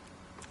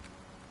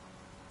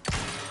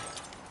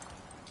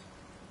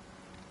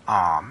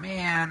 Aw,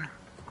 man.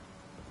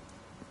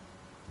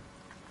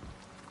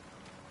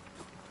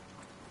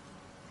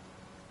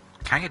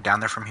 Can I get down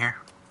there from here?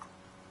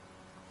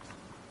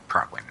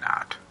 Probably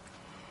not.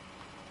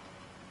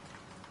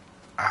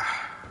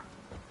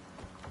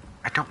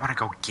 I don't want to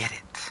go get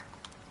it.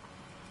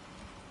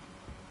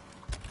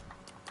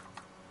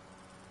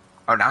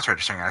 Oh, now it's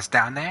registering us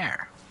down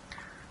there.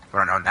 If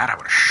I'd known that, I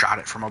would have shot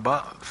it from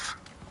above.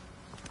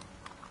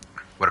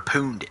 Would have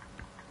pooned it.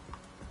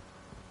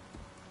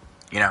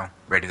 You know,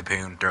 ready the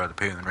poon, throw the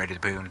poon, ready the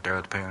poon,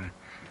 throw the poon.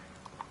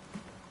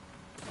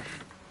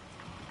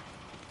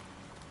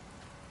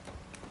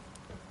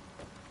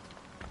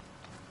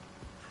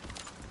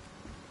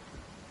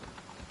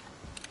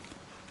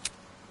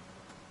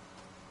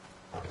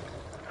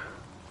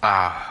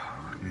 Oh,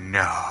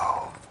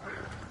 no.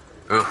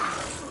 Oof.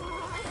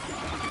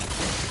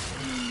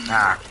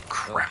 Ah,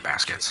 crap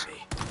baskets.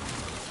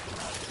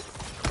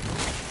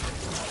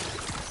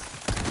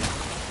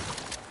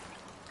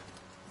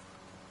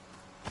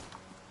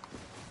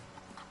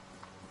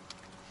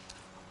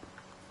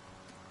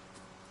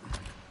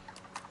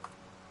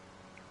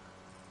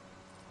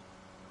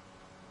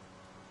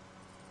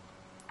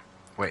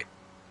 Wait.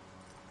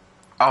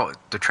 Oh,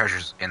 the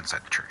treasure's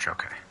inside the church,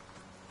 okay.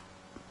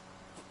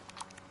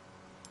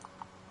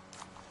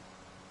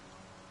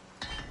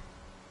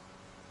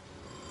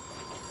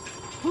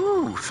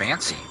 Ooh,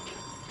 fancy.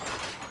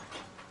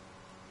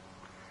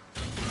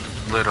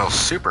 Little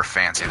super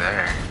fancy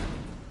there.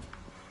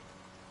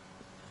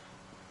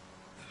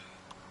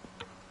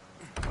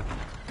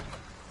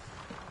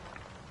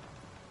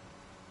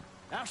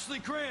 Ashley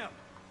Graham!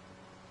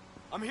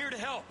 I'm here to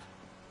help.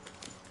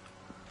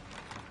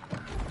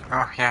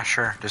 Oh, yeah,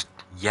 sure. Just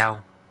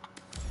yell.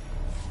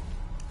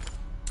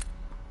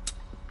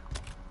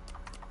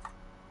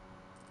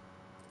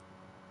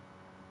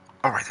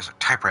 Oh, right, there's a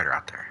typewriter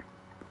out there.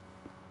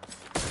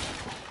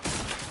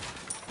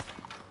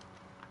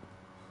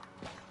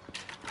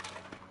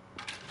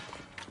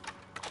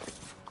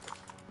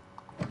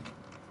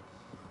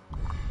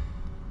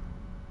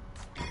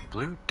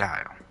 Blue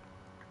dial.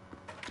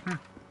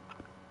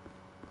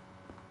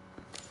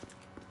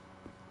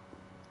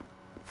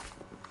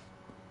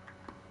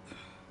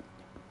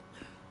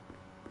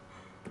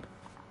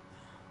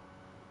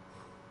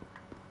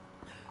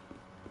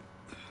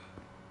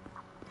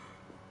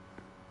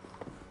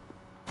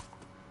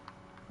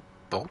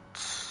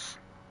 Bolts.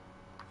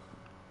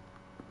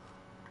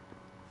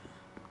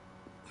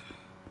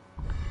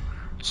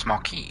 Small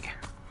key.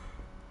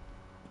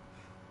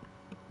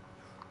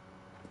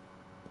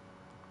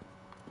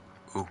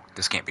 Ooh,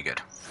 this can't be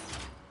good.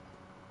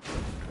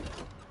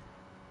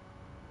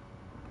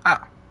 Oh.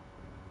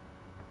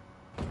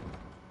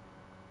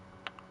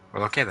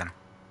 Well, okay then.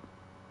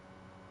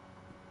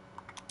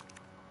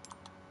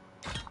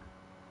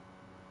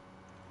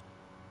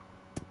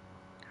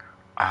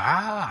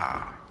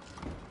 Ah.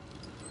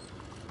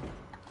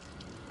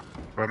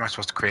 What am I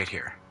supposed to create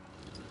here?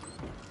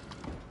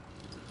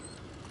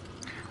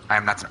 I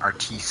am not an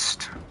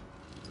artiste.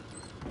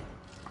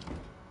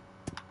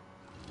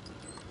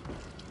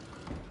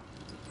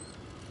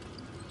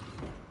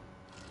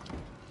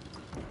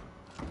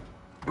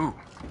 Ooh.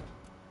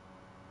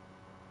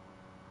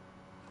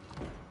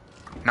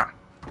 No.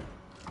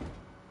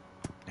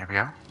 There we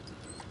go.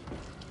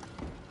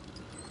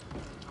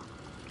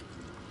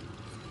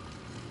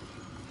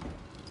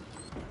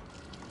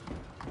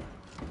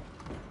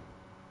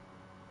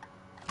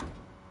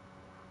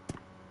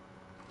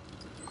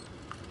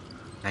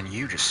 Then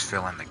you just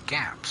fill in the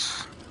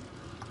gaps.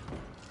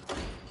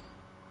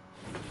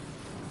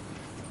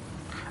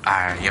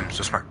 I am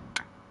so smart.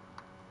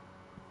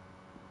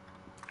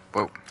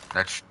 Whoa,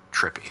 that's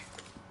trippy.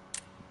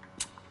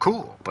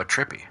 Cool, but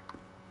trippy.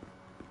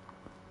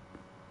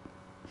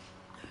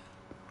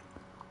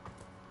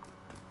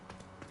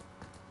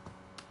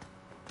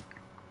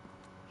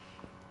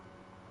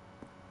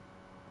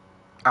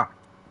 Oh,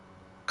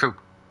 cool.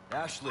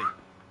 Ashley,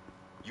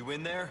 you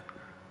in there?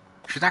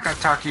 She's not gonna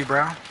talk to you,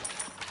 bro.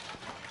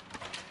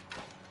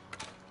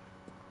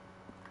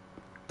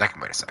 That can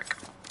wait a sec.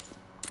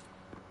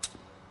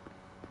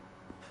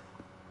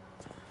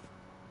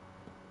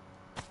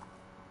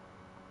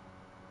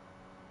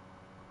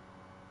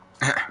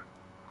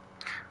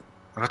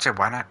 Let's say,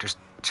 why not just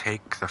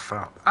take the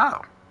phone?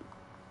 Oh.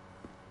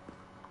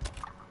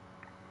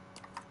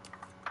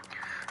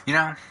 You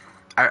know,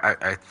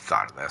 I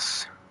thought of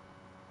this.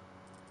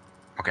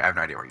 Okay, I have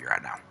no idea where you're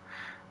at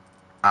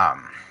now.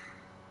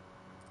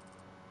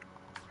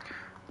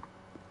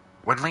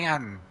 When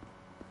Leon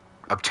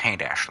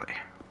obtained Ashley,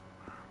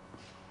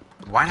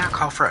 why not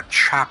call for a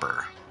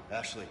chopper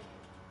Ashley.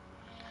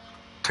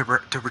 to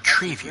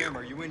retrieve Ashley you Graham,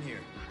 are you in here?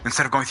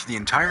 instead of going through the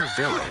entire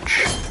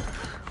village?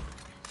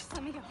 Just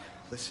let me go.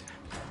 Listen.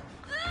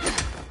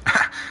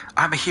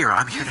 I'm a hero.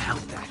 I'm here to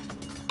help.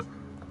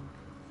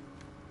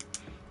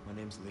 My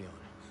name's Leon.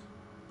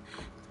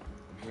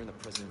 I'm hearing the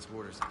president's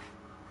orders.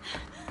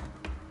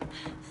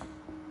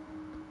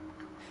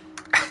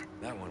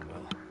 That went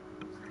well.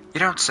 You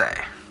don't say.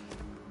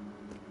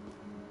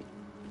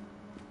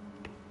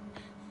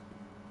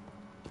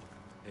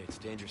 Hey, it's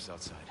dangerous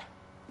outside.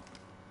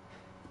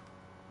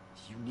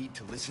 You need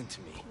to listen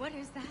to me. What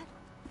is that?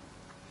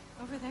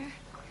 Over there?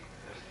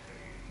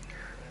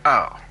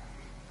 Oh.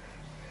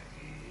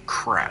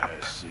 Crap.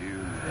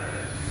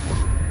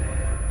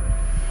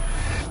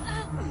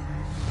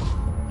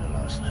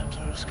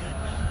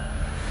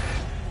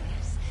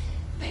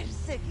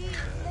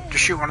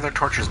 Just shoot one of their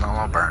torches and they'll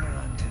all burn.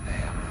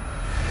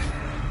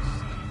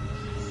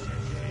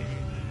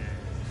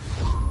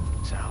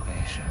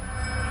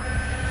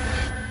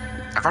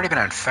 I've already been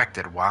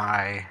infected.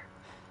 Why?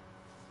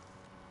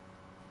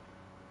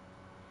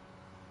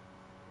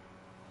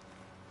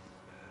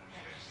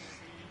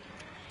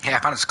 Yeah, I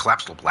found this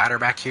collapsible bladder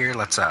back here.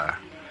 Let's,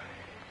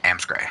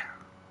 Amscray.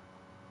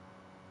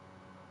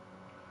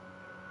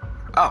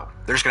 Oh,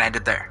 they're just gonna end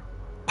it there.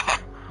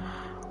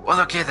 Well,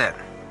 okay then.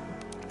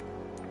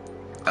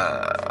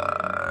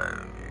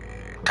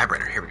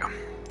 Typewriter, here we go.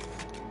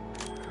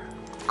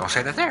 Gonna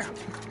say that there.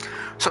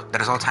 So,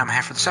 that is all the time I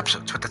have for this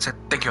episode. So with that said,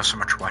 thank you all so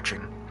much for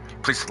watching.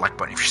 Please hit the like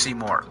button if you see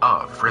more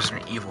of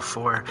Resident Evil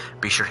 4.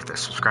 Be sure to hit that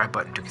subscribe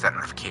button to get that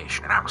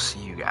notification. And I will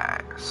see you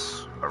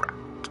guys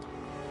around.